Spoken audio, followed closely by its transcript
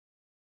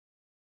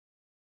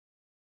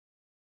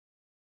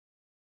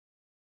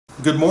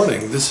Good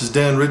morning. This is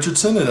Dan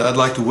Richardson, and I'd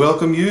like to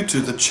welcome you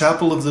to the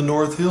Chapel of the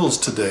North Hills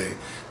today.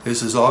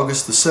 This is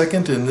August the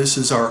 2nd, and this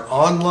is our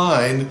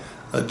online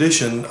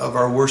edition of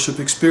our worship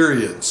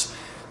experience.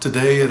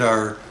 Today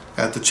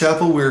at the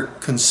chapel, we're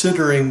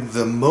considering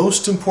the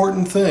most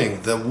important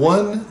thing, the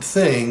one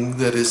thing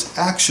that is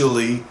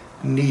actually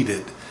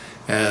needed.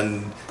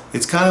 And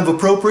it's kind of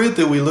appropriate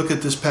that we look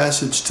at this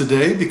passage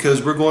today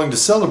because we're going to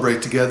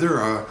celebrate together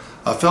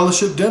a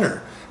fellowship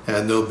dinner,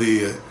 and there'll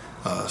be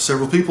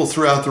several people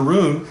throughout the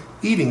room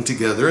eating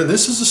together. And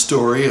this is a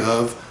story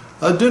of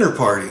a dinner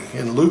party.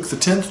 In Luke the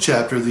 10th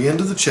chapter, the end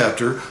of the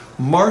chapter,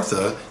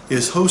 Martha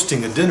is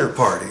hosting a dinner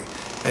party.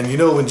 And you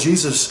know, when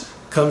Jesus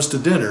comes to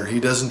dinner, he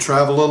doesn't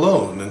travel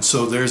alone, and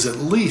so there's at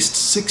least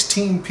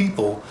 16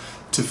 people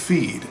to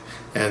feed,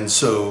 and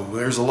so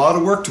there's a lot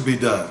of work to be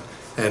done.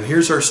 And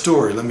here's our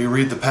story. Let me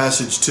read the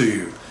passage to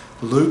you.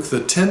 Luke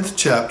the 10th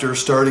chapter,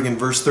 starting in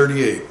verse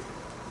 38.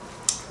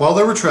 While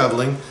they were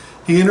traveling,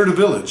 he entered a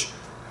village,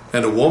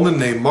 and a woman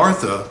named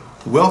Martha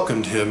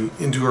welcomed him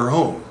into her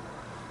home.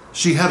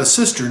 She had a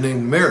sister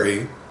named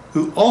Mary,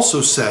 who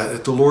also sat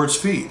at the Lord's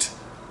feet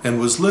and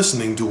was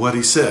listening to what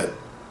he said.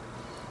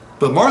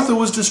 But Martha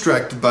was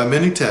distracted by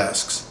many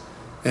tasks,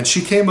 and she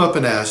came up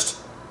and asked,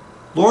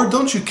 "Lord,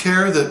 don't you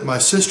care that my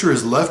sister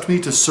has left me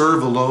to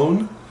serve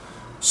alone?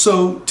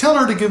 So tell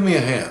her to give me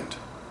a hand."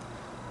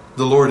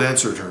 The Lord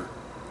answered her,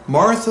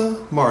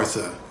 "Martha,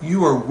 Martha,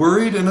 you are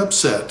worried and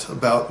upset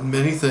about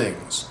many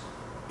things,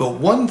 but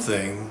one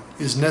thing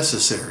is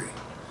necessary.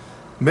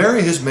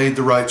 Mary has made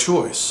the right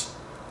choice,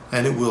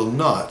 and it will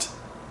not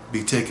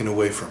be taken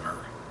away from her."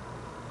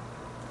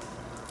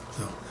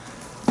 So,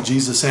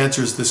 Jesus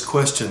answers this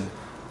question,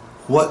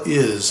 what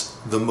is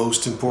the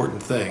most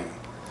important thing?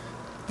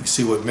 We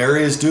see what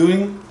Mary is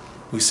doing,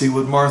 we see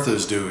what Martha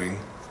is doing,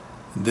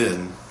 and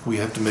then we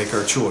have to make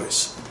our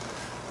choice.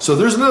 So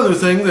there's another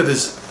thing that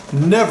is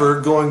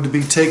never going to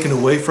be taken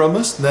away from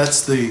us, and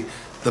that's the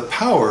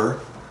power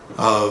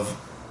of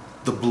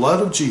the blood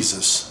of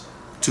Jesus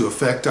to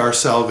affect our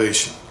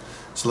salvation.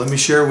 So let me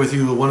share with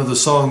you one of the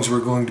songs we're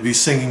going to be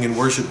singing in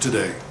worship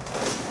today.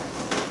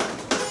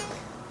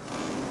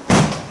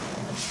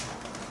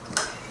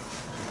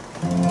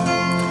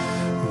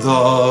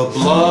 The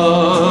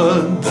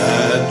blood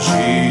that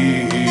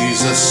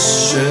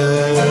Jesus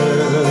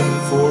shed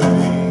for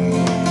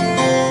me,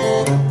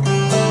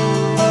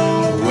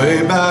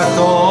 way back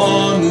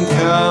on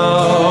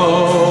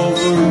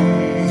Calvary,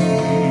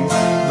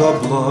 the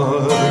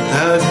blood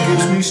that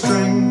gives me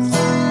strength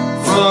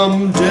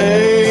from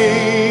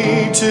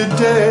day to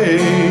day,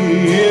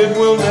 it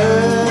will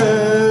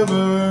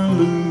never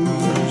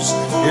lose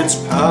its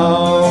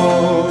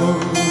power.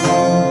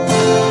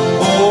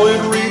 Oh,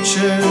 it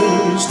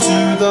reaches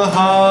to the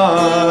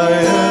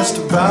highest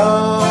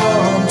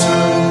mountain,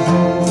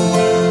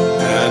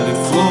 and it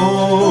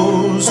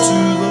flows to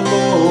the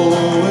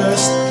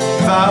lowest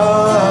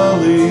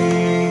valley.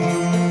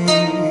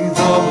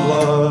 The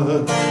blood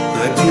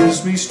that gives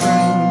me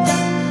strength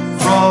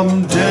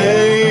from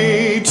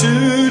day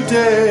to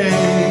day,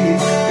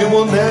 it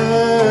will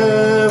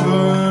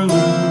never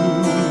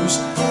lose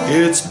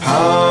its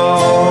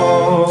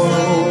power.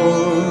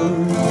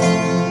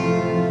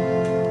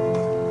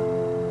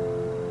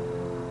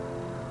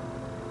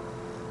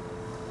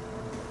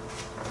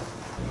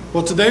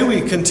 Well, today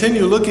we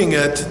continue looking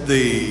at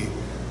the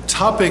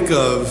topic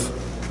of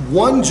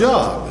one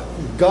job.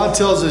 God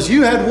tells us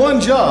you had one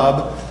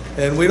job,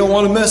 and we don't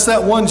want to mess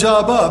that one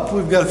job up.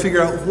 We've got to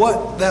figure out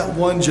what that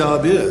one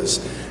job is.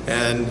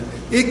 And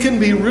it can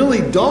be really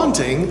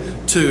daunting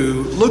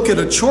to look at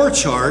a chore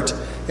chart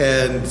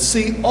and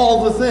see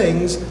all the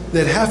things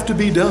that have to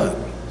be done.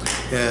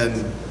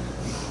 And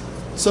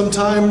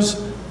sometimes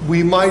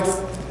we might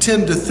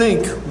tend to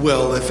think,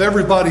 well, if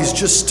everybody's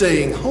just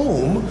staying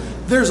home,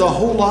 there's a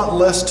whole lot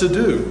less to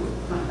do.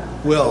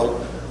 Well,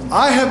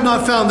 I have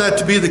not found that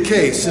to be the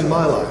case in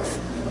my life.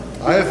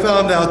 I have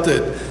found out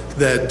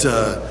that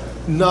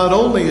not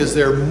only is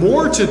there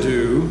more to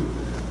do,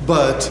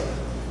 but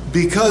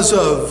because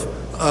of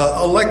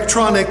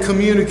electronic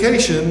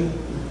communication,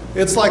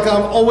 it's like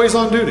I'm always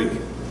on duty.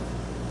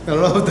 I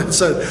don't know,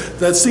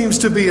 that seems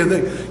to be a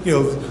thing. You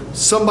know,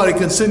 somebody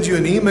can send you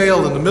an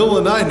email in the middle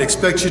of the night and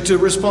expect you to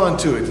respond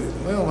to it.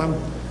 Well,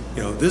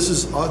 this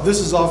is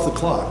off the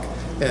clock.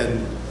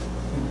 And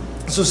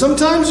so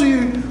sometimes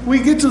we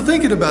get to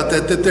thinking about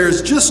that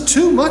there's just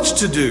too much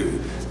to do.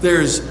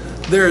 There's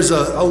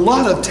a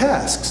lot of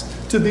tasks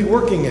to be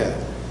working at.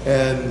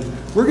 And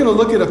we're going to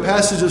look at a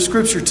passage of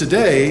Scripture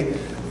today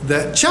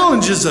that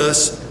challenges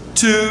us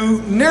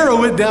to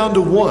narrow it down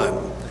to one.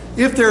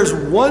 If there's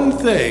one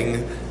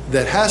thing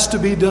that has to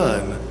be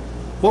done,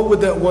 what would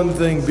that one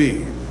thing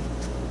be?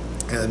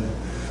 And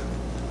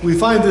we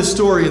find this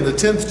story in the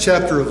 10th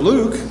chapter of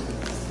Luke,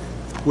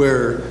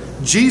 where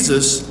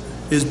Jesus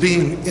is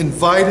being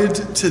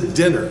invited to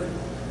dinner.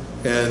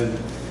 And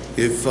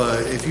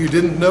if you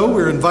didn't know,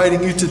 we're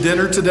inviting you to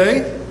dinner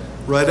today.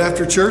 Right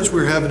after church,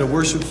 we're having a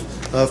worship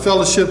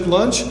fellowship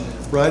lunch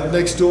right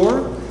next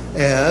door.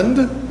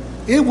 And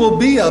it will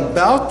be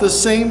about the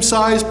same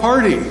size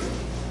party.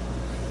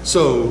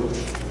 So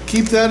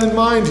keep that in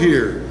mind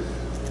here.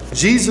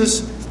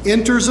 Jesus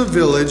enters a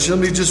village. Let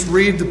me just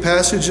read the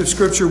passage of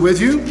Scripture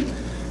with you.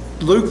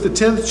 Luke, the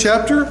 10th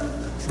chapter,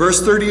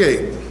 verse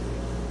 38.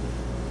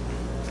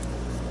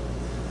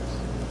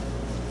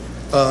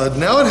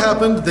 Now it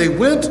happened,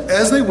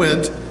 as they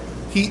went,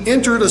 he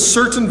entered a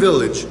certain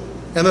village,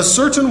 and a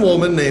certain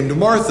woman named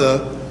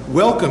Martha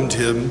welcomed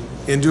him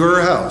into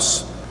her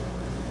house.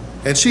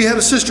 And she had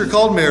a sister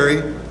called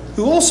Mary,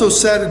 who also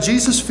sat at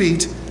Jesus'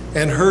 feet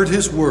and heard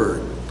his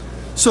word.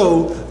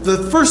 So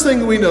the first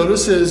thing we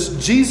notice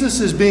is Jesus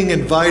is being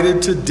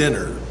invited to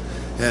dinner.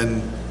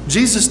 And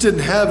Jesus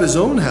didn't have his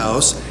own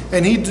house,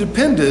 and he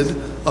depended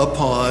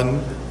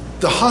upon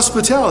the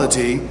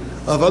hospitality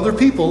of other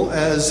people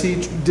as he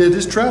did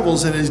his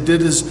travels and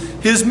did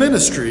his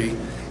ministry.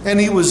 And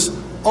he was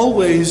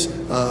always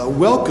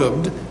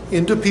welcomed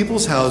into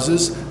people's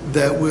houses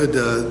that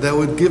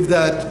would give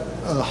that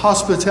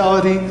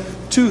hospitality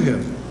to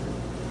him.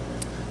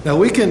 Now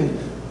we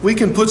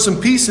can put some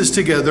pieces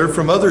together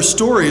from other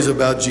stories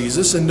about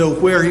Jesus and know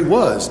where he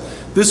was.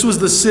 This was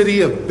the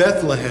city of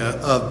Bethany.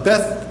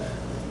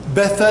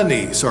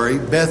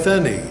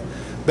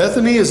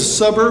 Bethany is a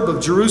suburb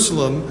of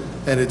Jerusalem,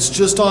 and it's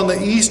just on the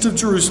east of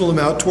Jerusalem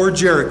out toward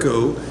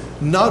Jericho,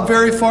 not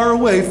very far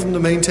away from the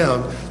main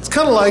town. It's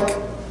kind of like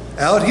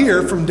out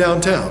here from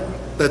downtown.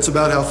 That's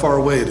about how far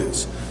away it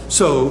is.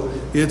 So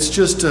it's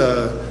just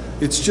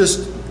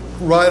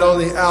right on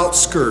the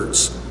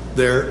outskirts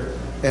there.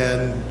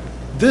 And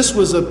this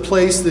was a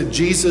place that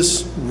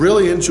Jesus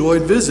really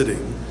enjoyed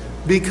visiting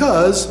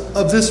because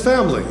of this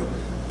family.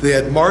 They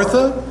had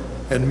Martha,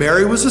 and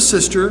Mary was a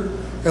sister,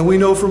 and we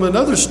know from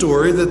another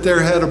story that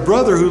there had a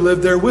brother who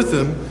lived there with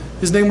him.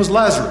 His name was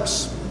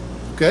Lazarus.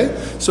 Okay?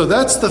 So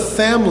that's the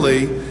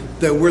family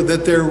that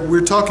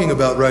we're talking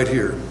about right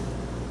here.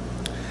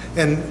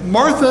 And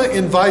Martha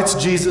invites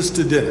Jesus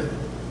to dinner.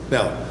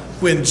 Now,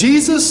 when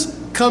Jesus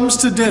comes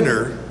to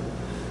dinner,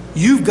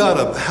 you've got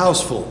a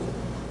house full,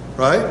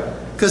 right?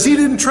 Because he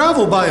didn't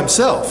travel by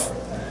himself.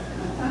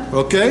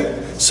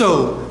 Okay?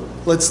 So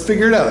let's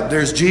figure it out.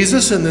 There's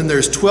Jesus, and then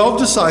there's 12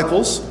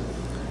 disciples,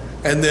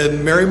 and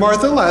then Mary,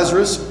 Martha,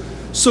 Lazarus.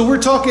 So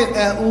we're talking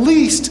at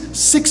least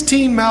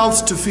 16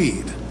 mouths to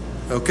feed.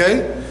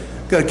 Okay?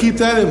 Got to keep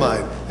that in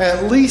mind.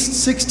 At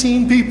least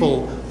 16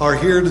 people are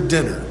here to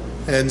dinner.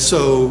 And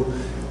so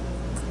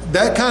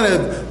that kind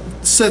of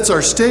sets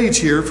our stage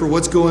here for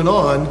what's going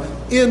on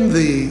in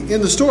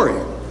the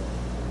story.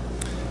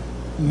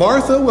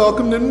 Martha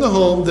welcomed him in the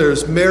home.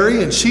 There's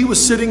Mary, and she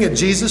was sitting at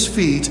Jesus'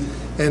 feet,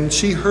 and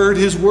she heard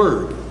his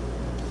word.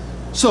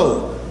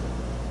 So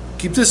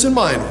keep this in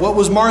mind. What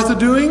was Martha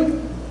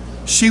doing?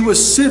 She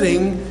was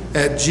sitting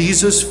at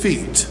Jesus'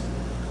 feet.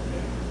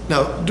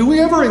 Now, do we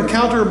ever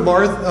encounter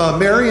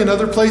Mary in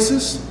other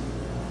places?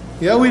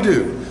 Yeah, we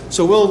do.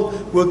 So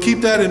we'll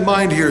keep that in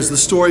mind here as the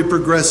story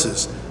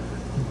progresses.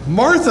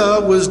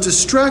 Martha was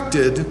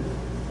distracted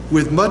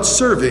with much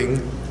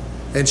serving,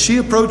 and she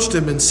approached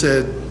him and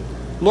said,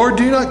 "Lord,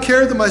 do you not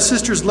care that my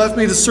sister's left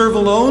me to serve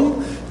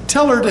alone?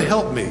 Tell her to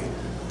help me."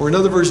 Or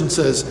another version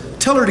says,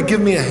 "Tell her to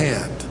give me a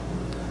hand."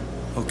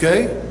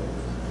 Okay?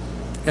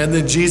 And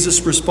then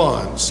Jesus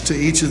responds to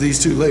each of these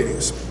two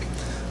ladies.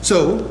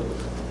 So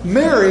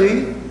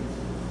Mary,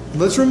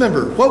 let's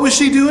remember, what was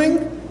she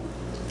doing?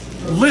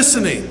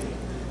 Listening.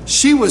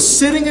 She was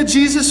sitting at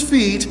Jesus'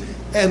 feet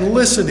and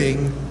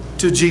listening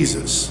to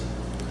Jesus.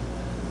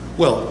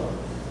 Well,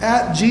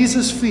 at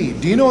Jesus'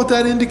 feet, do you know what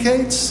that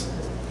indicates?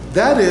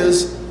 That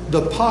is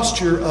the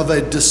posture of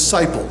a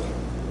disciple.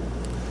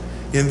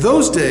 In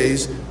those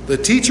days, the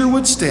teacher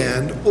would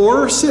stand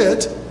or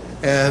sit,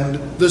 and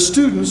the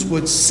students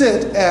would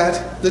sit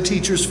at the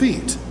teacher's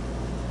feet.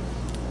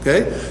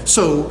 Okay?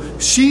 So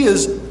she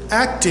is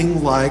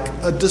acting like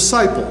a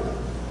disciple.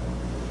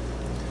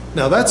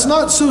 Now, that's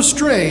not so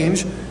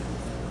strange.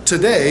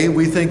 Today,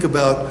 we think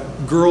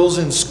about girls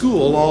in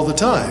school all the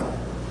time.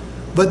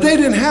 But they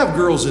didn't have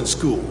girls in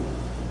school.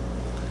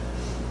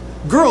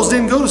 Girls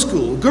didn't go to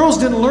school. Girls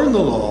didn't learn the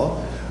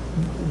law.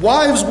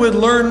 Wives would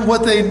learn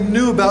what they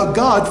knew about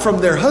God from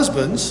their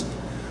husbands.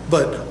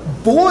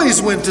 But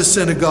boys went to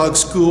synagogue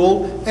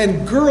school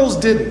and girls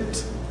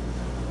didn't.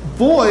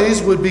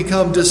 Boys would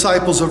become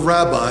disciples of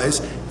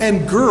rabbis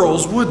and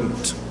girls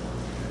wouldn't.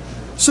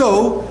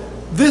 So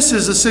this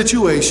is a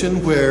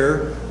situation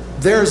where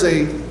there's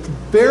a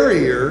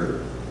barrier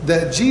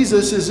that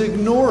Jesus is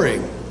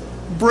ignoring,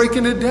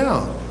 breaking it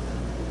down.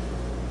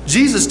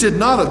 Jesus did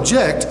not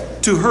object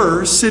to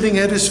her sitting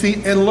at his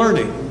feet and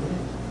learning.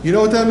 You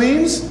know what that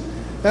means?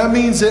 That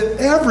means that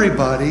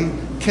everybody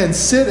can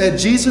sit at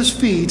Jesus'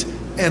 feet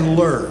and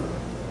learn.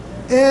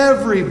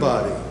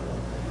 Everybody.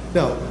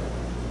 Now,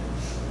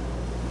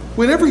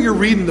 whenever you're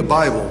reading the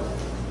Bible,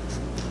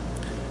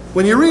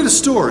 when you read a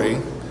story,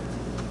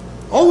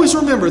 always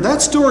remember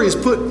that story is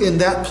put in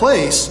that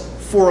place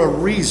for a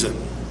reason.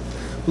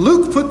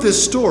 Luke put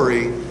this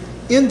story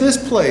in this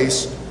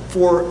place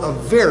for a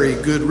very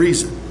good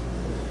reason.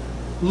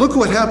 Look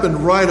what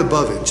happened right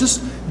above it.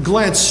 Just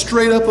glance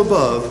straight up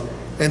above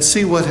and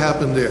see what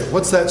happened there.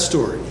 What's that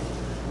story?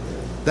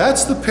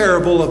 That's the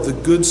parable of the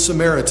Good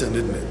Samaritan,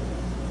 isn't it?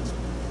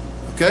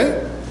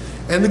 Okay?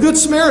 And the Good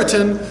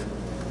Samaritan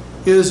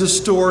is a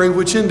story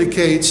which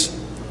indicates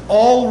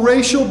all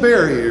racial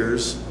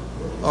barriers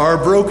are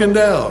broken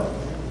down.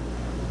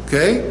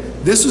 Okay?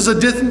 This was a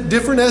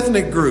different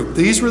ethnic group.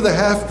 These were the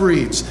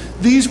half-breeds.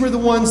 These were the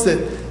ones that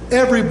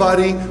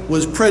everybody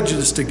was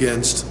prejudiced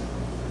against.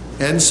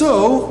 And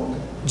so,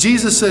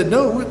 Jesus said,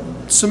 no,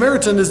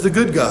 Samaritan is the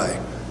good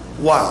guy.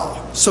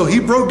 Wow. So he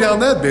broke down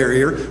that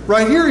barrier.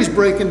 Right here he's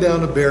breaking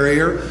down a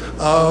barrier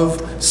of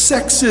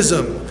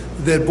sexism,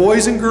 that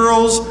boys and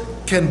girls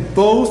can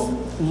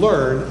both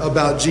learn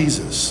about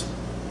Jesus.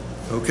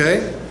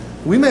 Okay?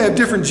 We may have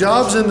different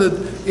jobs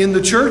in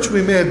the church.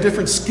 We may have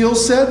different skill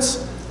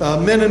sets,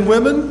 men and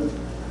women.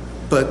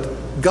 But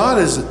God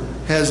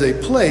has a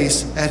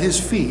place at his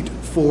feet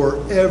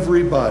for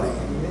everybody.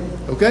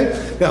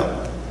 Okay?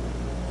 Now,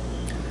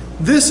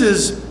 this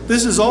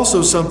is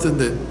also something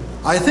that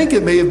I think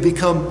it may have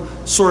become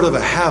sort of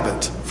a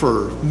habit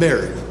for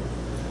Mary.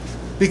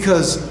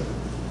 Because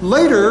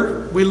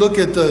later we look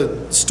at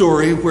the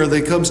story where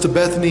they comes to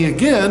Bethany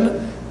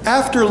again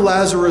after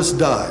Lazarus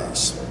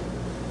dies.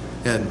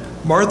 And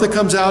Martha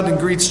comes out and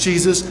greets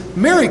Jesus.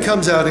 Mary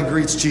comes out and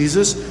greets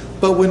Jesus.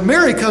 But when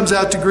Mary comes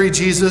out to greet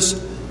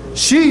Jesus,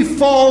 she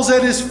falls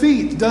at his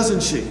feet,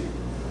 doesn't she?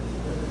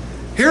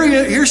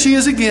 Here she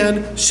is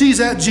again.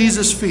 She's at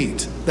Jesus'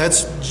 feet.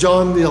 That's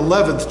John the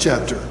 11th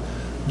chapter.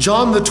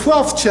 John the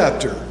 12th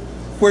chapter.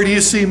 Where do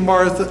you see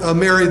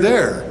Mary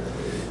there?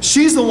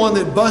 She's the one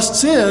that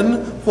busts in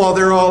while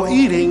they're all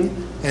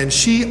eating, and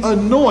she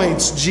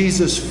anoints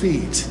Jesus'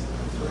 feet.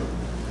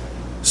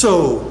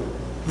 So,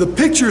 the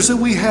pictures that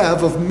we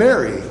have of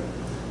Mary,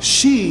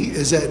 she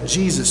is at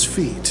Jesus'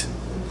 feet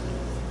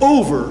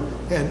over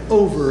and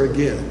over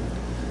again.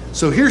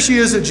 So here she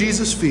is at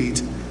Jesus'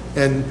 feet,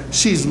 and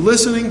she's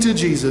listening to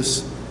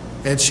Jesus,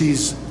 and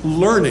she's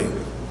learning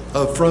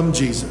from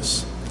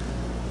Jesus.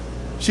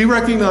 She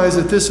recognized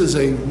that this is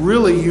a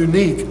really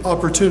unique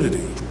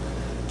opportunity.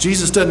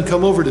 Jesus doesn't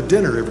come over to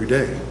dinner every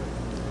day.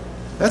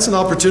 That's an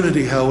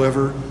opportunity,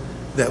 however,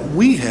 that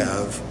we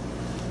have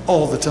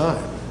all the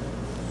time.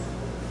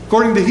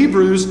 According to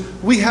Hebrews,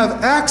 we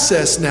have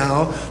access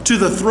now to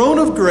the throne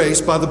of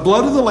grace by the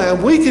blood of the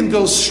Lamb. We can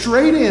go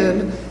straight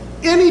in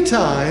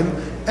anytime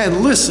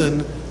and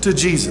listen to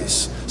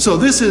Jesus. So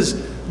this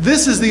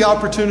is the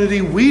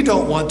opportunity we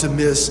don't want to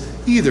miss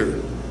either.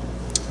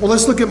 Well,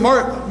 let's look at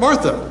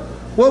Martha.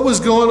 What was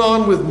going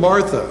on with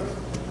Martha?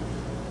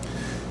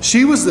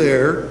 She was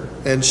there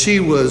and she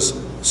was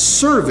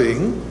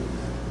serving,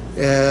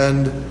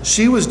 and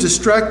she was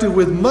distracted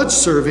with much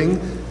serving,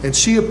 and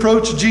she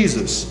approached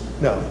Jesus.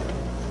 Now,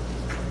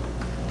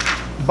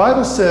 the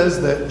Bible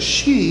says that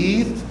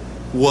she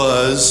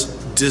was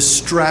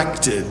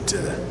distracted.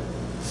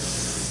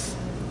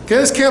 Okay,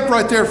 let's camp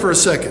right there for a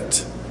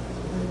second.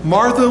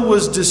 Martha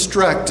was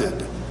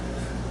distracted.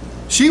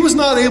 She was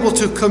not able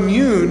to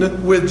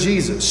commune with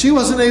Jesus. She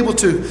wasn't able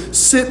to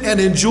sit and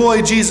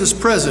enjoy Jesus'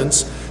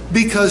 presence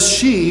because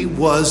she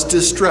was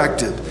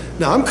distracted.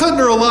 Now, I'm cutting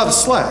her a lot of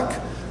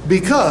slack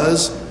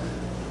because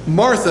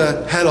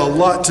Martha had a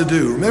lot to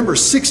do. Remember,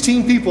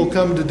 16 people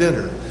come to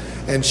dinner,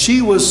 and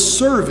she was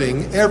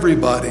serving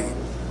everybody.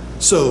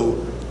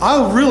 So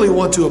I really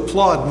want to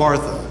applaud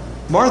Martha.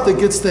 Martha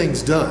gets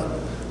things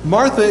done.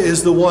 Martha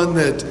is the one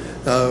that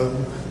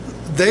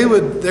they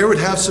would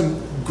have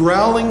some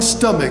growling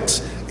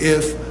stomachs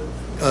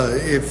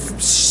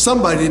if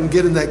somebody didn't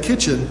get in that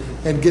kitchen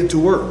and get to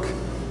work.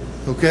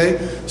 Okay?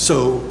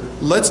 So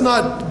let's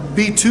not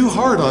be too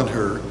hard on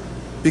her,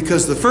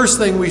 because the first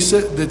thing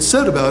that's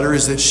said about her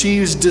is that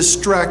she's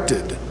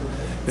distracted.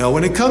 Now,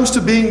 when it comes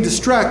to being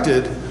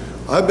distracted,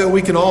 I bet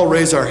we can all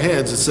raise our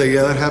hands and say,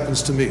 yeah, that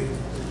happens to me.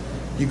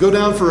 You go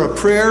down for a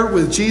prayer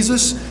with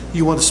Jesus,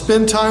 you want to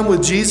spend time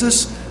with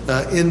Jesus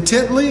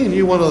intently, and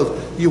you want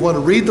to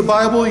read the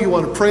Bible, you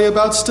want to pray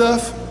about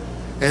stuff,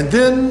 and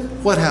then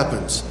what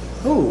happens?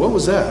 Oh, what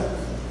was that?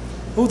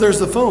 Oh, there's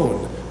the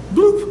phone.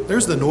 Bloop,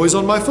 there's the noise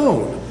on my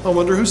phone. I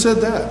wonder who said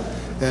that.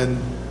 And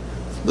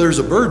there's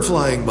a bird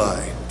flying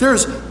by.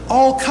 There's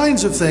all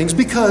kinds of things,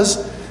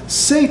 because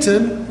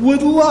Satan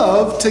would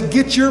love to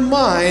get your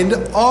mind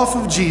off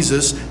of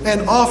Jesus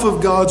and off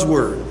of God's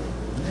Word.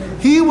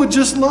 He would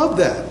just love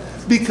that,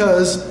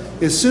 because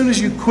as soon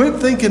as you quit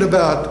thinking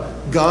about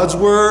God's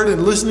Word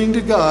and listening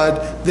to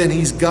God, then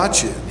he's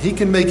got you. He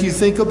can make you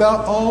think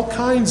about all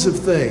kinds of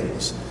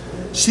things.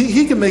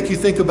 He can make you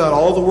think about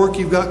all the work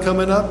you've got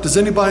coming up. Does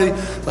anybody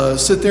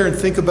sit there and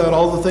think about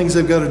all the things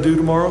they've got to do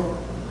tomorrow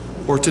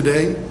or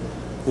today,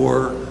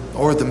 or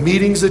the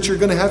meetings that you're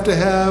going to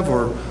have,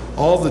 or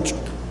all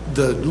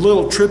the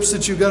little trips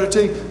that you've got to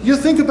take? You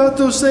think about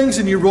those things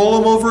and you roll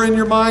them over in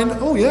your mind.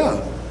 Oh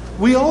yeah,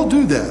 we all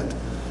do that.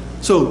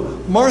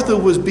 So Martha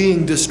was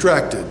being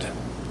distracted.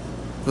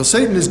 Well,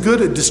 Satan is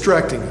good at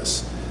distracting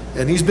us,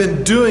 and he's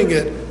been doing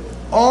it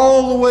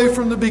all the way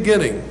from the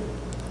beginning.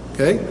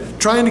 Okay?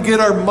 trying to get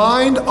our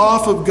mind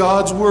off of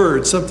God's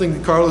word. Something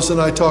that Carlos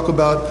and I talk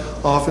about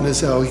often is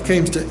how he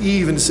came to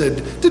Eve and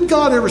said, did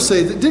God ever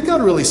say that? Did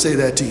God really say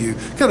that to you?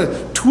 Kind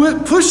of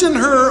pushing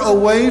her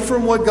away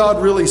from what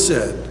God really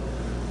said.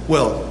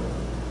 Well,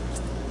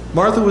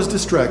 Martha was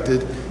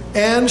distracted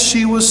and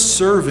she was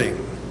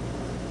serving.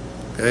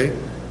 Okay?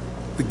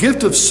 The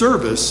gift of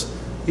service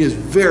is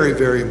very,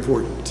 very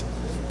important.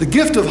 The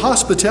gift of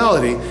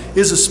hospitality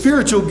is a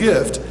spiritual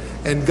gift,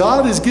 and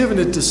God has given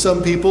it to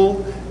some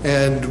people,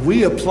 and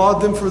we applaud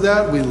them for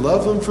that. We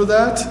love them for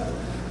that.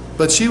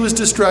 But she was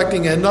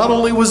distracting, and not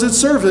only was it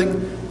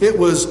serving, it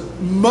was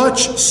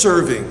much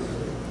serving.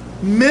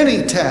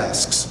 Many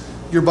tasks,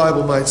 your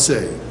Bible might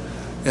say.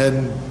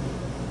 And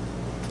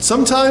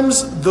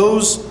sometimes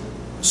those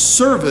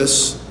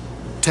service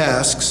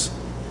tasks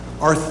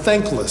are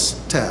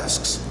thankless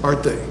tasks,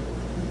 aren't they?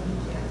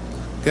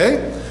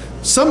 Okay?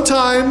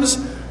 Sometimes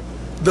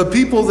the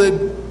people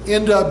that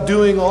end up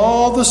doing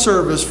all the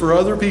service for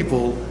other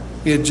people,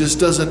 it just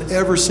doesn't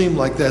ever seem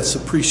like that's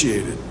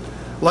appreciated.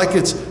 Like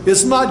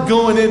it's not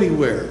going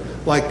anywhere.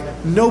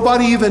 Like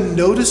nobody even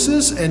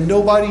notices and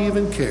nobody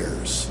even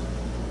cares.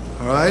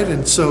 All right?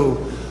 And so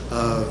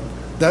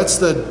that's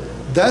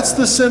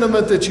the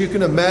sentiment that you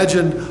can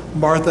imagine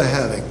Martha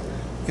having.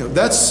 You know,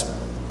 that's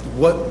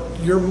what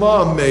your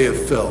mom may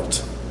have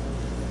felt.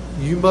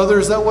 You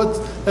mothers,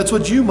 that's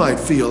what you might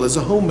feel as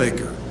a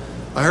homemaker.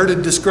 I heard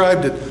it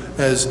described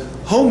as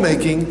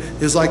homemaking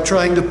is like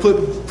trying to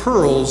put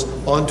pearls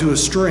onto a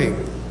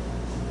string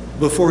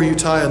before you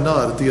tie a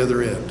knot at the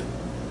other end.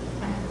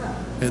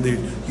 And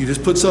you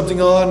just put something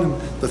on,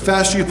 and the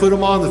faster you put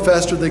them on, the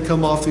faster they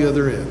come off the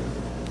other end.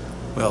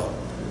 Well,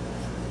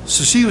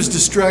 so she was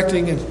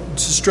distracted,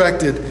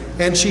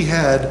 and she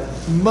had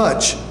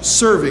much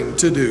serving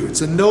to do.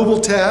 It's a noble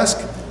task.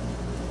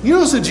 You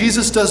notice that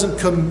Jesus doesn't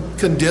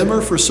condemn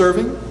her for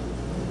serving?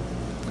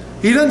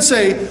 He doesn't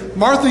say,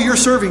 Martha, you're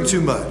serving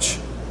too much.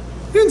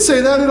 He didn't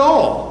say that at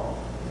all.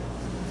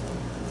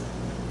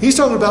 He's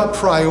talking about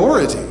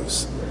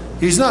priorities.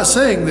 He's not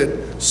saying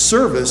that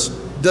service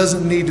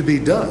doesn't need to be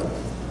done.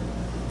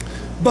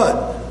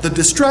 But the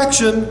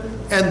distraction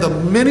and the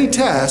many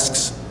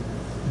tasks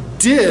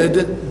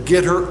did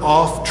get her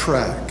off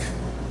track.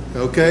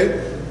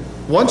 Okay?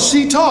 Once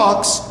she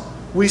talks,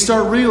 we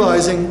start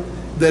realizing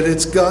that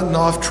it's gotten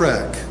off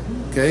track.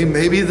 Okay?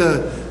 Maybe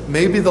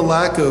the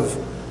lack of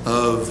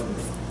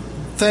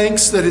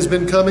thanks that has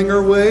been coming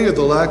her way, or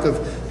the lack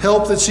of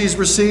help that she's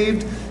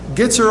received,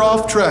 gets her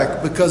off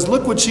track, because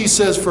look what she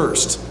says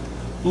first.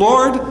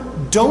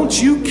 Lord,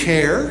 don't you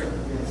care?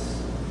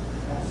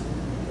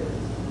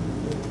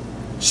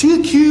 She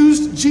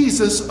accused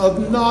Jesus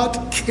of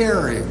not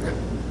caring.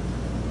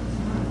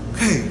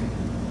 Okay,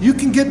 you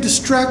can get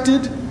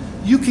distracted,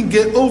 you can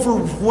get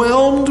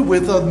overwhelmed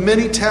with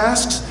many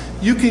tasks,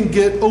 you can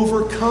get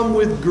overcome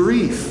with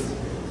grief,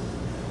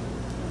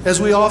 as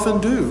we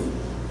often do.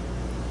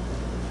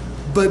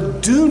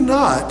 But do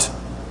not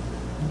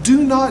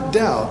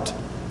doubt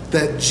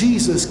that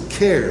Jesus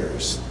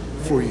cares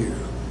for you.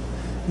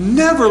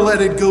 Never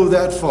let it go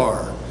that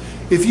far.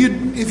 If you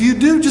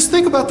do, just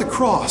think about the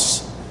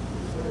cross.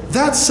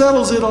 That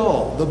settles it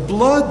all. The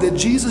blood that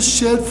Jesus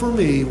shed for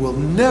me will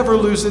never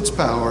lose its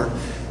power,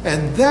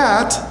 and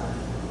that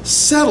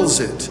settles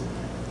it.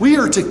 We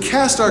are to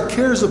cast our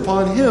cares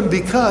upon Him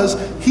because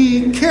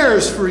He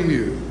cares for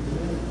you.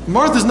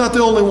 Martha's not the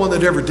only one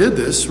that ever did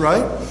this,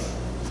 right?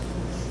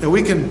 And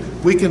we can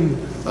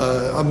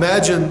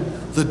imagine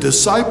the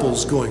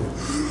disciples going,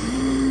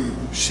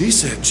 she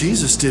said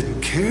Jesus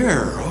didn't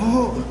care.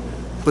 Oh,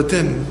 but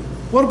then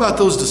what about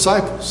those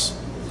disciples?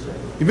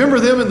 You remember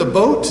them in the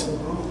boat?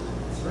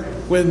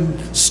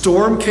 When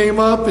storm came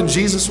up and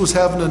Jesus was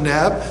having a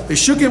nap, they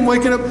shook him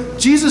waking up.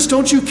 Jesus,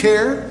 don't you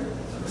care?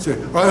 All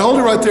right, hold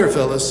it right there,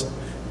 fellas.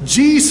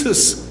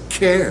 Jesus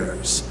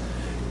cares.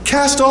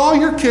 Cast all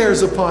your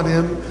cares upon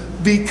Him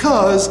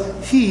because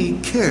He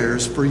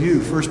cares for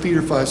you. 1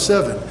 Peter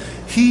 5:7.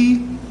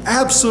 He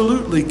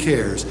absolutely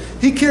cares.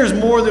 He cares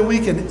more than we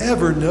can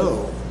ever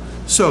know.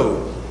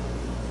 So,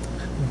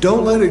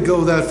 don't let it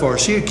go that far.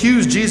 She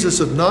accused Jesus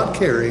of not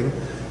caring,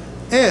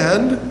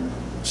 and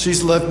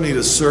she's left me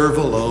to serve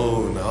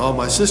alone. Oh,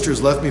 my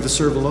sister's left me to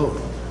serve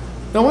alone.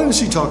 Now, why didn't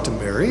she talk to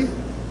Mary?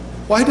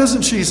 Why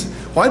didn't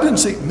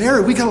she,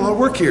 Mary, we got a lot of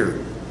work here.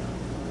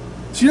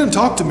 She doesn't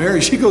talk to Mary.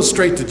 She goes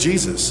straight to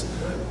Jesus.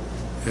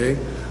 Okay?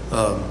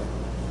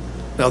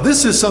 Now,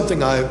 this is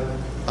something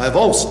I've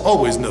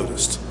always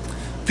noticed.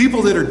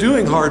 People that are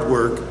doing hard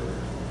work,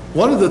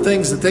 one of the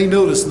things that they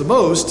notice the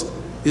most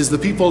is the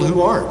people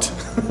who aren't.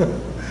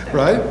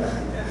 Right?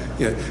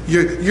 Yeah.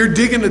 You're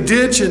digging a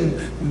ditch,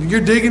 and you're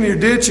digging your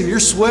ditch, and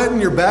you're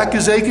sweating, your back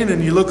is aching,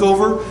 and you look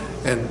over,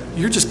 and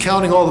you're just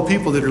counting all the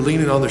people that are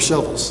leaning on their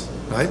shovels.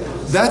 Right?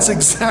 That's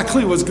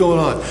exactly what's going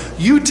on.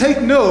 You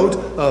take note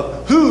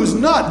of who's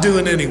not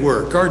doing any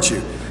work, aren't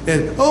you?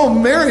 And, oh,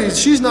 Mary,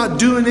 she's not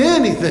doing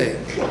anything.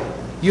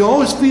 You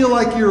always feel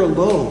like you're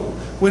alone.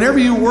 Whenever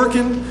you're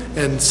working,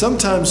 and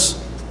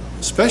sometimes,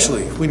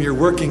 especially when you're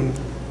working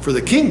for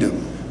the kingdom,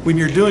 when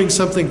you're doing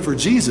something for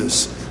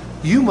Jesus,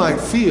 you might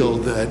feel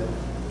that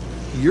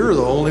you're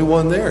the only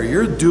one there.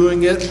 You're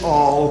doing it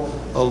all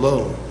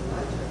alone.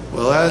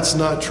 Well, that's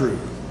not true.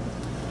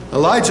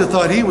 Elijah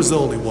thought he was the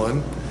only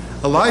one.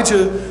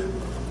 Elijah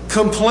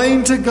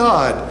complained to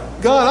God,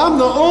 God, I'm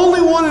the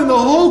only one in the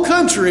whole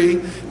country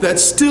that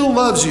still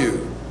loves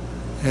you.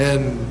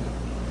 And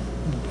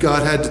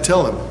God had to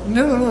tell him,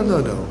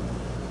 no.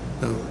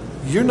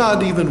 You're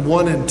not even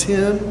 1 in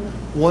 10,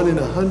 1 in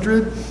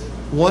 100,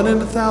 1 in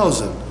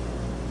 1,000.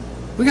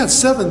 We got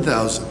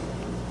 7,000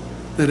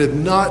 that have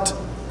not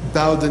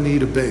bowed the knee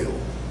to Baal.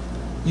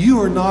 You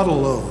are not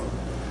alone.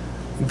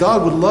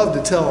 God would love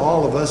to tell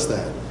all of us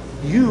that.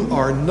 You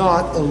are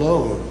not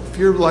alone. If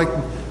you're like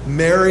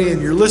Mary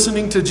and you're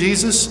listening to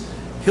Jesus,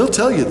 he'll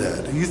tell you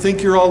that. You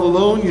think you're all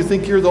alone? You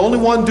think you're the only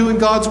one doing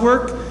God's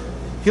work?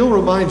 He'll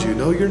remind you,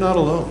 no, you're not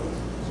alone.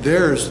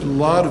 There's a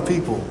lot of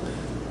people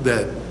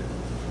that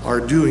are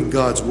doing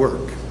God's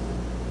work.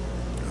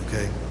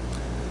 Okay?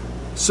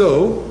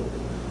 So,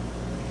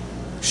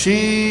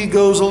 she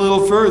goes a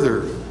little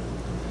further.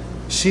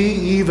 She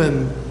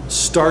even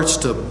starts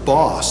to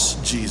boss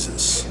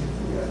Jesus.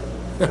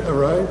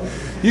 Right?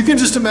 You can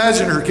just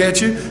imagine her, can't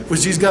you? When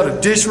she's got a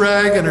dish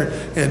rag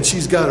and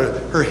she's got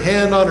her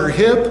hand on her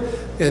hip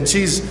and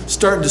she's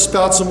starting to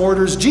spout some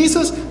orders.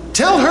 Jesus,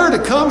 tell her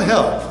to come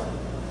help.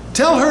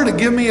 Tell her to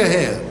give me a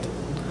hand.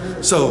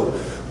 So,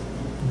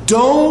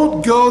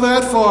 don't go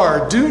that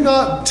far. Do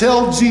not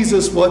tell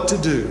Jesus what to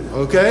do,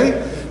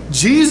 okay?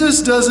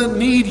 Jesus doesn't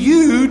need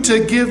you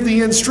to give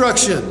the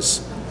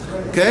instructions,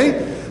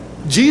 okay?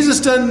 Jesus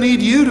doesn't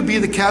need you to be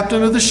the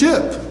captain of the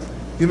ship.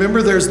 You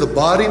remember there's the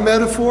body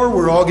metaphor.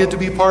 We all get to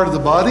be part of the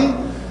body.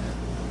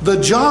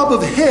 The job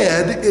of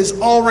head is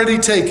already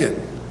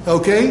taken,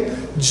 okay?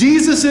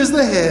 Jesus is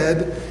the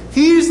head.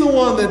 He's the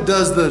one that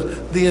does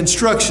the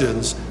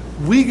instructions.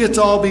 We get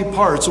to all be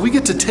part. So we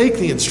get to take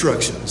the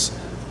instructions.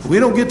 We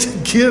don't get to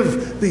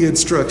give the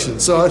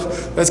instructions. So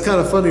that's kind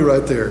of funny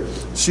right there.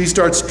 She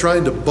starts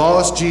trying to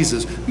boss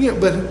Jesus. Yeah,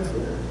 but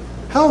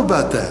how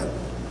about that?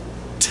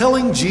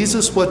 Telling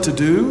Jesus what to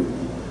do?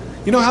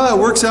 You know how that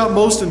works out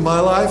most in my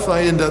life?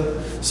 I end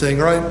up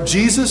saying, all right,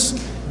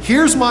 Jesus,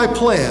 here's my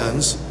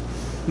plans.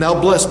 Now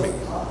bless me.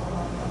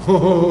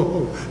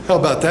 How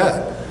about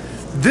that?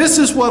 This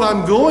is what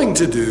I'm going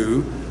to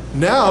do.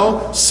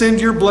 Now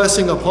send your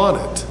blessing upon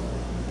it.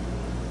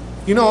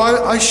 You know,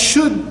 I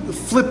should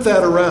flip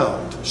that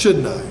around,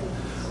 shouldn't I?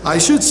 I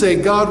should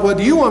say, God, what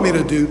do you want me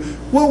to do?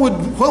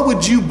 What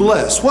would you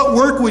bless? What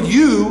work would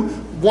you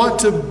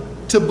want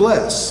to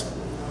bless?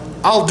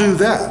 I'll do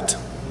that.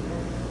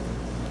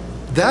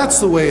 That's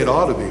the way it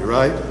ought to be,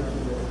 right?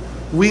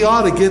 We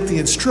ought to get the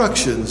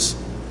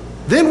instructions.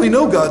 Then we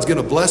know God's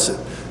going to bless it.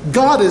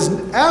 God is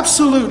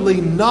absolutely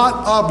not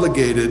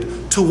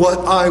obligated to what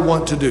I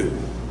want to do.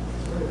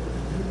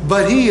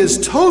 But he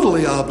is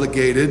totally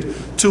obligated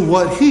to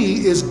what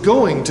he is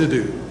going to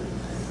do.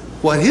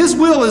 What his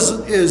will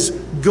is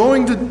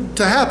going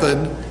to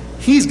happen,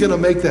 he's going to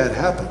make that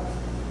happen.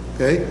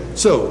 Okay?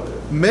 So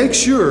make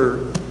sure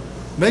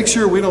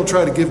we don't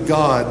try to give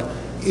God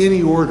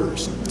any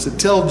orders. To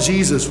tell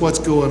Jesus what's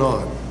going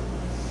on.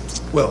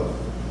 Well,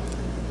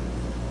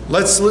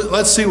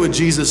 let's see what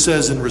Jesus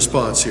says in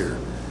response here.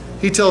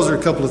 He tells her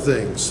a couple of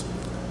things.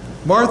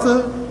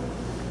 Martha,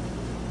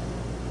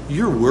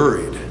 you're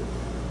worried.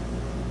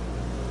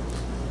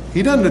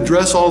 He doesn't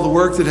address all the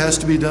work that has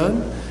to be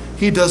done.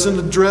 He doesn't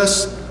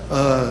address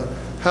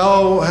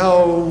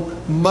how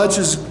much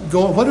is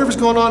going, whatever's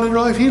going on in her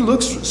life. He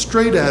looks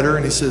straight at her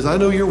and he says, I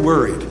know you're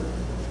worried.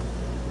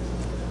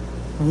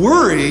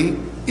 Worry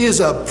is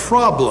a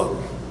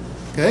problem.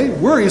 Okay?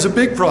 Worry is a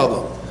big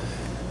problem.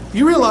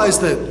 You realize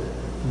that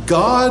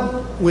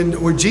God,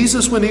 when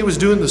Jesus, when he was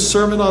doing the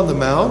Sermon on the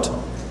Mount,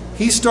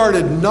 he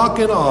started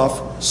knocking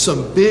off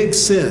some big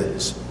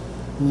sins.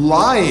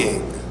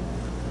 Lying,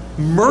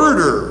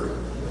 murder,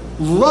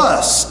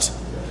 lust,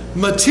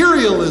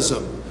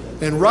 materialism.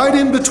 And right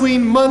in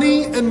between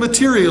money and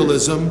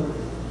materialism,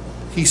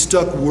 he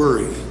stuck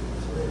worry.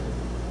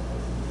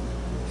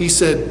 He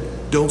said,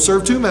 don't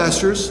serve two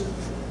masters.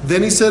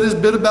 Then he said his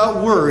bit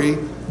about worry.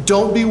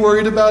 Don't be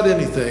worried about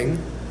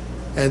anything.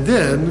 And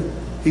then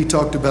he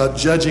talked about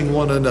judging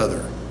one another,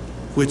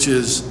 which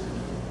is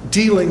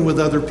dealing with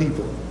other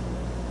people.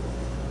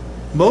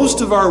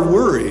 Most of our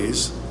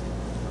worries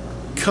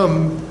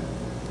come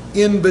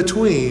in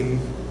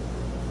between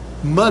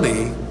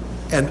money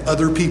and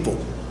other people.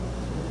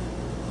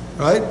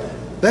 Right?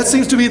 That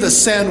seems to be the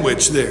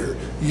sandwich there.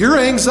 Your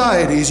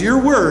anxieties, your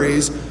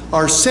worries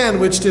are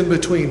sandwiched in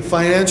between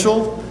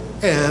financial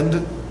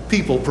and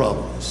people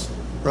problems.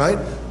 Right?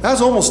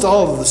 That's almost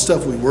all of the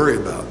stuff we worry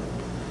about.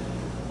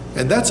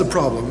 And that's a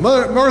problem.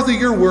 Martha,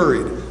 you're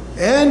worried.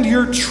 And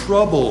you're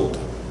troubled.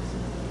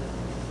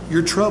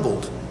 You're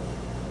troubled.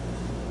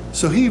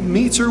 So he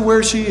meets her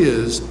where she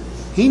is.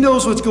 He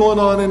knows what's going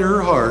on in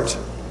her heart.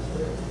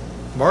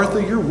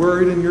 Martha, you're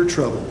worried and you're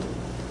troubled.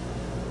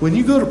 When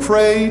you go to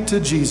pray to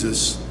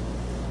Jesus,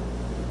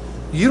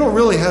 you don't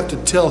really have to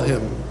tell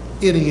him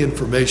any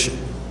information.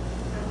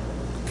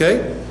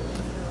 Okay?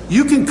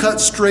 you can cut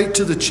straight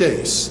to the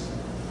chase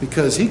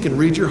because he can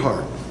read your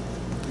heart.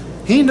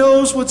 He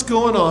knows what's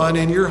going on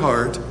in your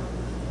heart,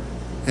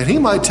 and he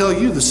might tell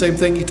you the same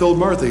thing he told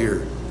Martha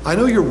here. I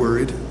know you're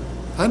worried.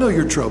 I know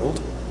you're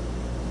troubled.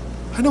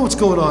 I know what's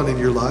going on in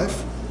your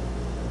life.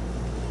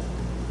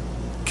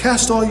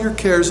 Cast all your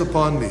cares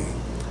upon me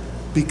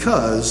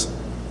because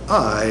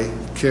I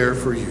care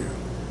for you.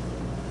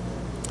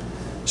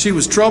 She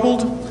was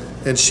troubled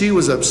and she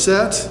was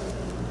upset,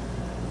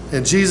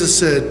 and Jesus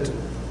said,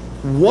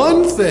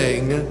 one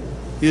thing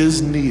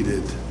is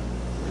needed.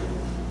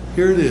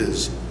 Here it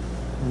is.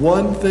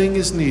 One thing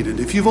is needed.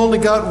 If you've only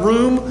got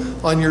room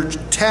on your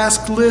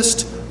task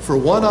list for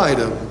one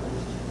item,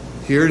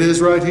 here it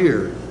is right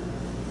here.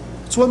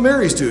 It's what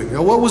Mary's doing.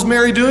 Now, what was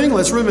Mary doing?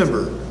 Let's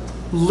remember.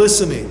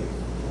 Listening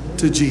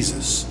to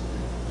Jesus.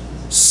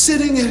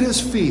 Sitting at his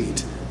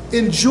feet,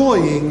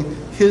 enjoying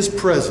his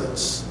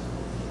presence.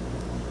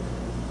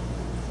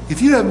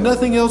 If you have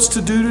nothing else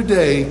to do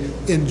today,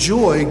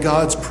 enjoy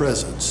God's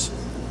presence.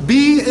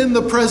 Be in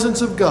the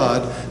presence of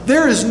God.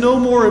 There is no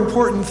more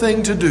important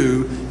thing to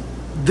do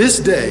this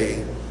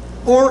day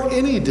or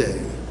any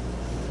day.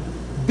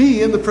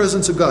 Be in the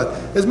presence of God.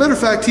 As a matter of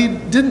fact, he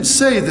didn't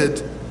say that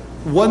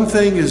one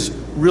thing is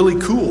really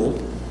cool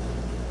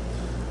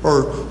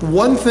or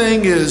one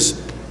thing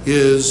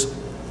is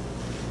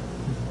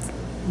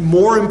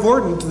more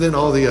important than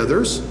all the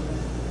others.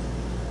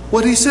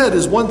 What he said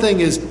is one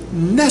thing is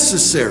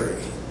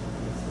necessary.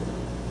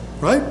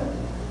 Right?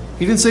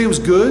 He didn't say it was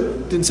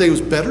good, didn't say it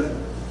was better,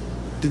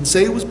 didn't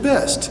say it was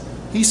best.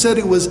 He said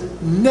it was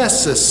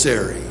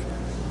necessary.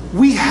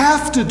 We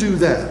have to do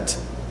that.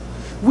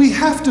 We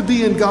have to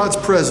be in God's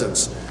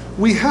presence.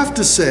 We have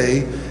to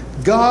say,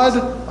 God,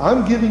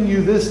 I'm giving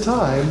you this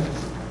time,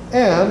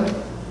 and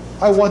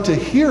I want to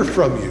hear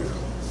from you.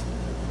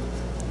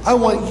 I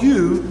want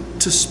you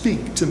to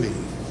speak to me.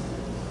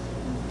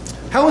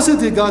 How is it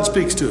that God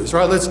speaks to us?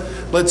 All right,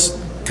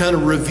 let's kind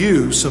of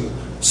review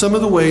some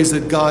of the ways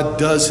that God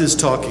does his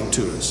talking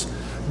to us.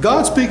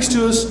 God speaks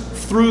to us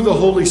through the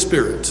Holy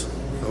Spirit.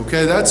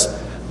 Okay,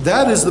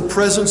 that is the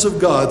presence of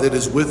God that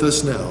is with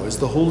us now, is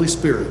the Holy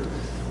Spirit.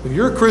 When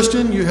you're a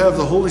Christian, you have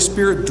the Holy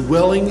Spirit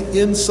dwelling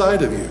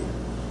inside of you.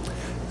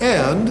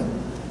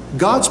 And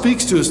God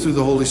speaks to us through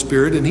the Holy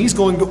Spirit, and he's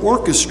going to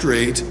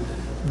orchestrate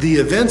the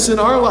events in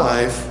our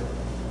life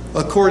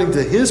according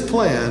to his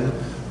plan,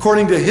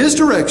 according to his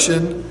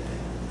direction,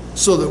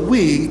 so that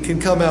we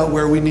can come out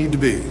where we need to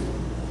be.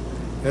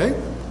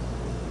 Okay?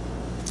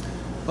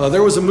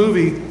 There was a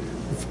movie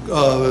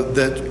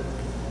that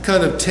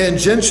kind of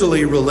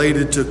tangentially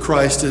related to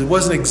Christ. It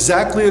wasn't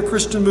exactly a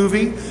Christian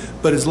movie,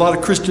 but it's a lot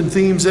of Christian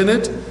themes in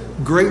it.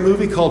 Great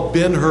movie called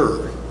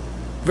Ben-Hur.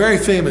 Very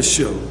famous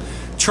show.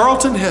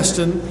 Charlton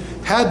Heston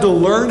had to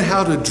learn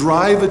how to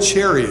drive a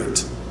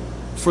chariot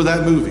for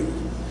that movie.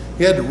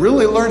 He had to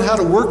really learn how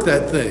to work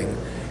that thing.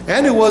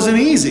 And it wasn't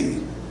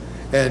easy.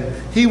 And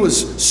he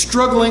was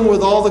struggling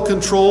with all the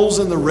controls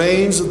and the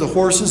reins of the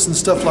horses and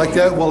stuff like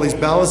that while he's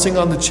balancing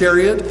on the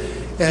chariot.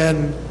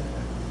 And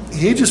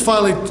he just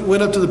finally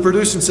went up to the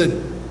producer and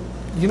said,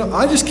 you know,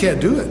 I just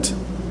can't do it.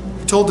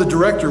 He told the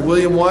director,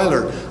 William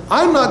Wyler,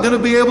 I'm not going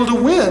to be able to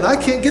win. I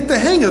can't get the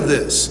hang of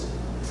this.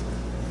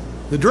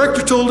 The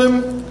director told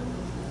him,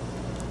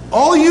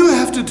 all you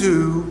have to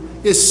do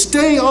is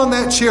stay on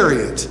that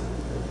chariot.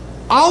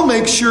 I'll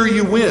make sure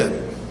you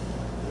win.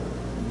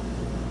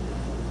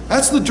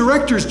 That's the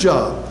director's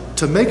job,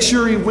 to make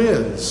sure he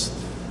wins.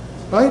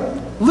 Right?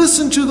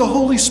 Listen to the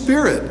Holy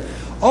Spirit.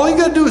 All you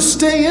got to do is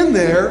stay in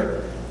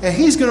there, and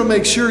he's going to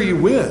make sure you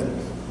win.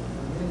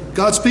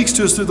 God speaks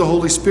to us through the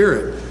Holy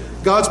Spirit.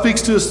 God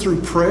speaks to us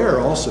through prayer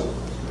also.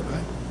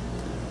 Right?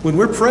 When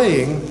we're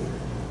praying,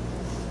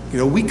 you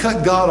know, we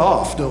cut God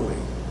off, don't we?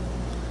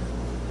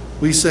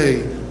 We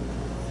say,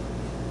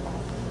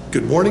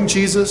 good morning,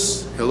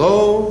 Jesus.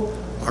 Hello,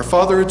 our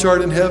Father which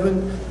art in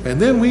heaven. And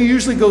then we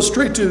usually go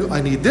straight to,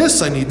 I need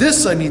this, I need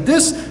this, I need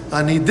this,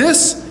 I need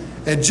this.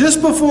 And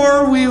just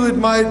before we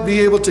might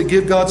be able to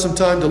give God some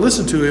time to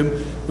listen to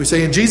him, we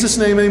say, in Jesus'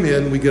 name,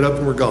 amen. We get up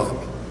and we're gone.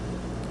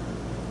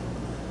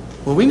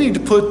 Well, we need to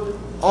put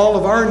all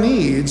of our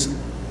needs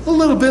a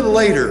little bit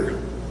later.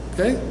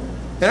 Okay?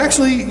 And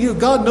actually, you know,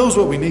 God knows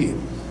what we need.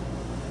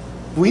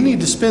 We need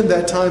to spend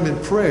that time in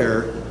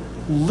prayer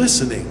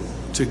listening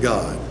to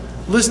God,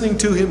 listening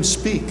to him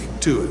speak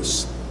to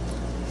us.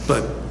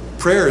 But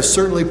prayer is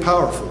certainly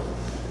powerful.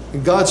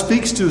 And God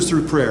speaks to us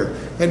through prayer.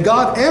 And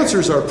God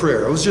answers our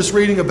prayer. I was just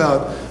reading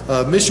about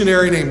a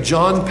missionary named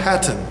John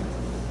Patton,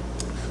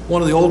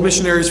 one of the old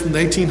missionaries from the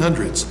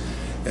 1800s.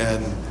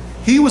 And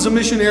he was a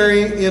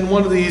missionary in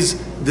one of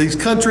these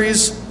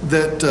countries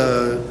that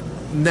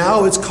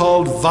now it's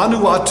called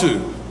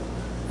Vanuatu.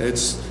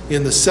 It's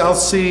in the South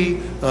Sea,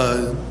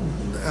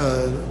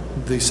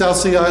 the South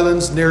Sea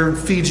Islands near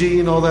Fiji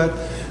and all that.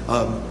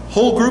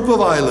 Whole group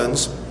of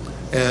islands.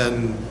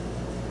 And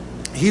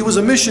he was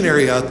a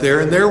missionary out there,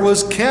 and there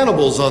was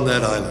cannibals on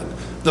that island.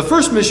 The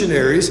first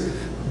missionaries,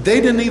 they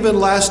didn't even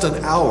last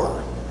an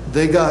hour.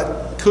 They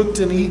got cooked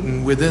and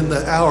eaten within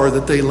the hour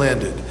that they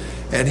landed.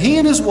 And he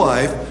and his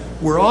wife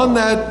were on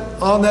those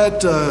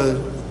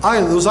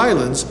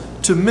islands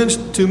to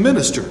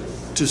minister,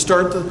 to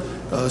start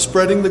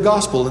spreading the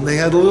gospel. And they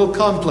had a little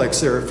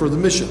complex there for the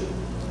mission.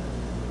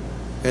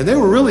 And they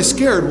were really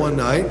scared one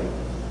night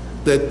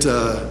that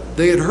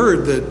they had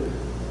heard that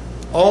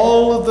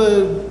all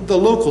of the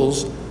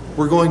locals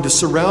were going to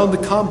surround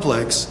the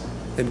complex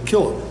and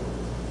kill them.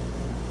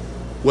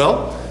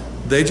 Well,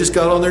 they just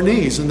got on their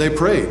knees and they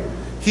prayed.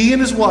 He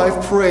and his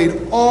wife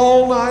prayed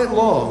all night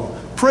long,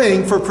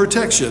 praying for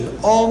protection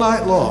all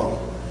night long.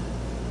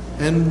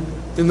 And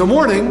in the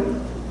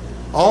morning,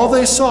 all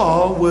they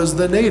saw was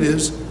the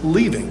natives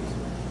leaving.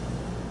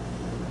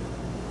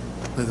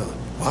 They thought,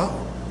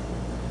 wow.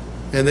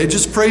 And they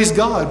just praised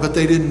God, but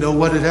they didn't know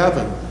what had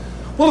happened.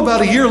 Well,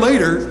 about a year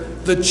later,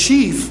 the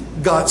chief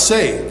got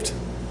saved.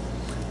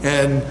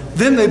 And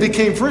then they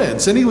became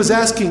friends. And he was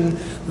asking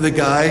the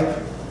guy,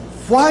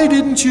 why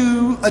didn't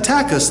you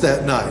attack us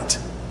that night?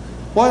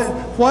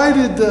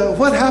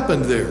 What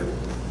happened there?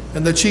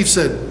 And the chief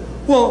said,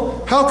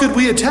 well, how could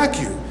we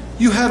attack you?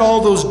 You had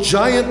all those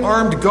giant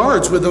armed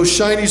guards with those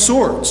shiny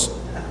swords.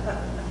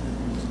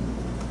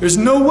 There's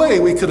no way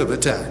we could have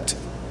attacked.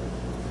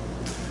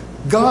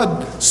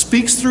 God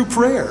speaks through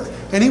prayer,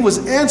 and he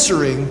was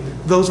answering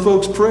those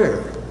folks'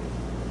 prayer.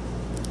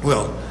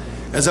 Well,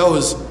 as I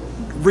was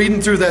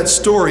reading through that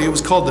story, it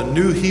was called the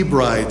New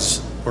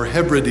Hebrides, or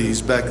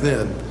Hebrides back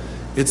then.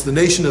 It's the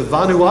nation of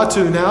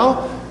Vanuatu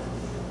now.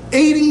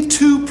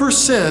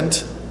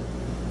 82%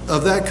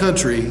 of that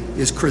country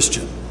is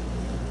Christian.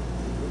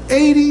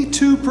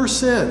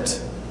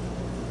 82%.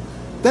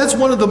 That's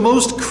one of the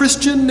most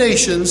Christian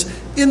nations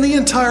in the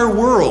entire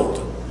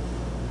world.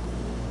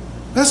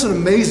 That's an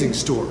amazing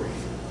story.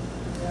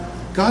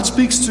 God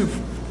speaks through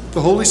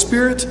the Holy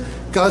Spirit,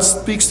 God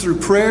speaks through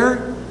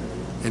prayer,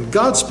 and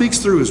God speaks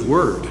through his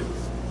word.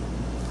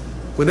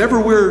 Whenever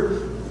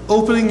we're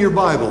opening your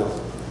Bible,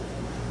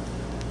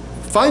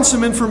 find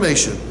some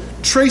information.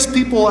 Trace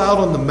people out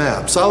on the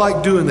maps. I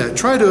like doing that.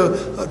 Try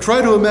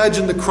to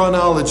imagine the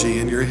chronology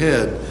in your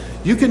head.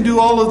 You can do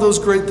all of those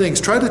great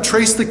things. Try to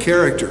trace the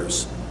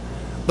characters.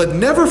 But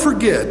never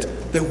forget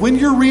that when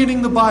you're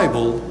reading the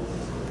Bible,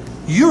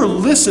 you're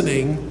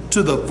listening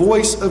to the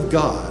voice of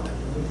God.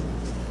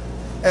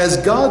 As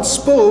God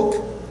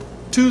spoke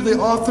to the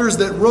authors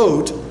that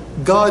wrote,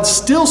 God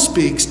still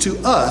speaks to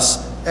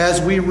us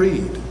as we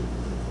read.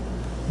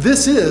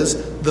 This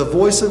is the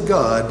voice of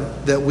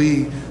God that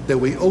we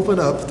open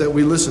up, that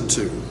we listen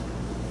to.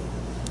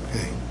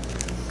 Okay.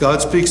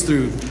 God speaks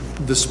through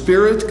the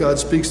Spirit. God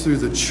speaks through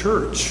the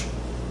church.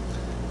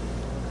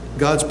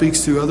 God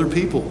speaks through other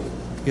people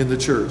in the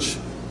church.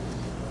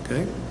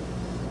 Okay?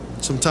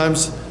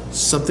 Sometimes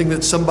something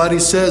that somebody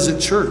says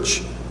at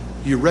church,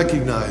 you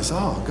recognize,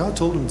 oh, God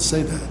told him to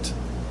say that.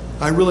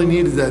 I really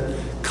needed that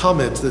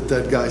comment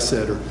that guy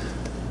said, or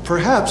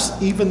perhaps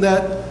even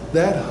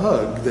that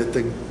hug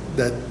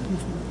that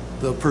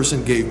the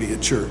person gave me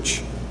at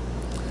church.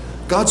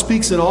 God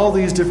speaks in all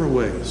these different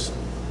ways.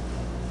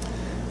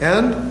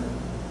 And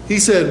he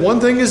said one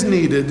thing is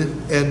needed,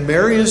 and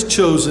Mary has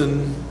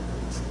chosen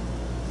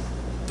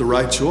the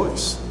right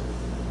choice.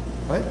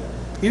 Right?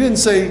 He didn't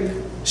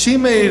say she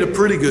made a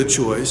pretty good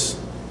choice.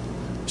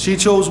 She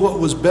chose what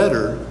was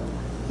better.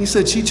 He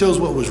said she chose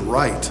what was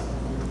right.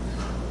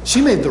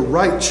 She made the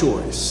right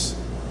choice.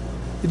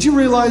 Did you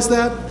realize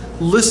that?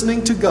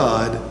 Listening to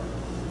God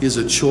is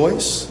a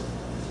choice.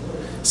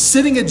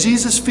 Sitting at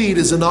Jesus' feet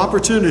is an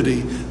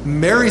opportunity.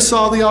 Mary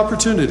saw the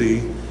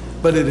opportunity,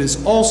 but it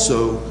is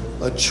also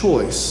a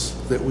choice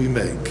that we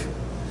make.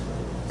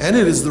 And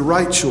it is the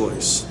right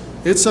choice.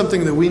 It's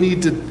something that we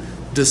need to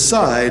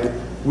decide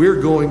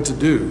we're going to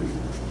do.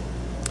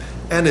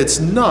 And it's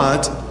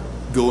not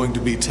going to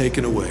be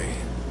taken away.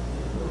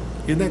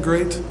 Isn't that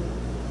great?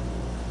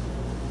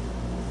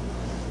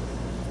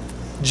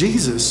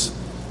 Jesus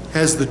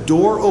has the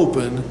door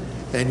open,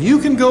 and you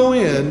can go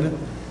in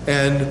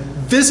and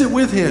visit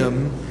with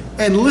him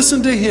and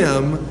listen to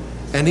him,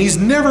 and he's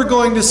never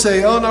going to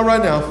say, oh, not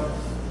right now.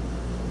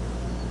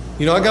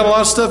 You know, I got a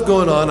lot of stuff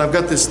going on. I've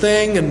got this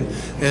thing, and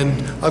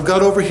I've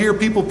got over here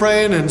people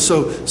praying, and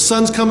so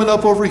sun's coming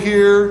up over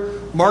here,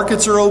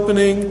 markets are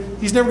opening.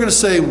 He's never going to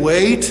say,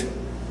 wait.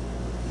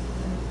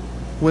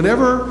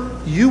 Whenever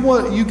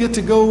you get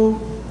to go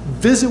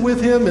visit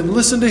with him and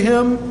listen to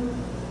him,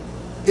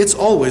 it's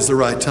always the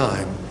right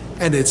time,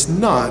 and it's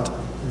not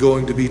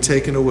going to be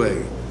taken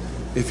away.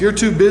 If you're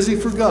too busy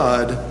for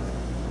God,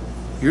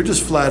 you're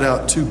just flat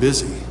out too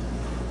busy.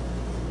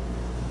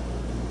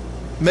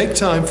 Make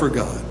time for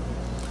God.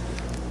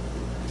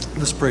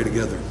 Let's pray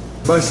together.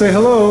 Everybody say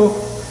hello.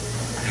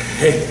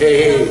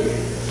 Hey,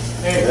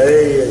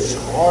 it's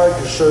hard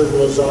to serve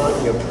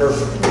lasagna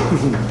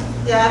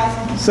perfectly.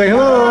 Yeah. Say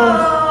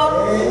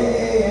hello.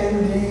 Hey,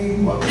 Andy.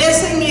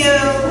 Missing you.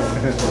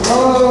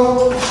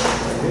 Hello.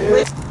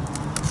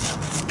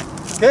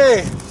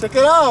 Okay, check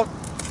it out.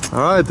 All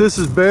right, this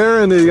is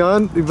Bear and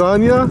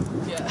Ivania,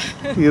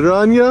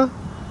 Irania,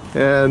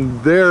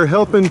 and they're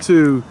helping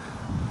to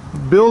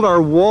build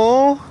our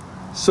wall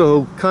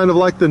So kind of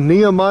like the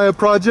Nehemiah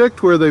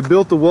project where they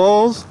built the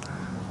walls.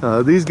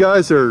 These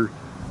guys are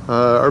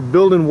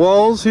building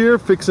walls here,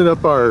 fixing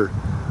up our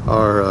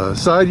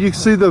side. You can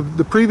see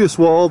the previous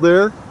wall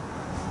there,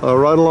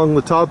 right along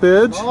the top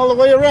edge. All the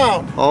way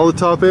around. All the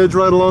top edge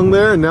right along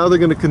there, and now they're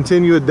going to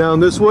continue it down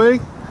this way.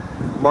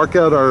 Mark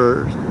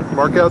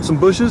out some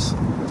bushes,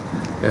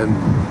 and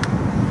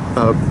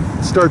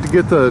start to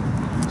get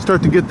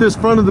this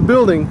front of the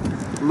building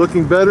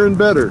looking better and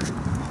better.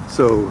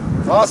 So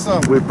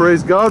Awesome. we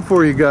praise God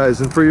for you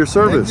guys and for your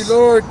service. Thank you,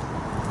 Lord.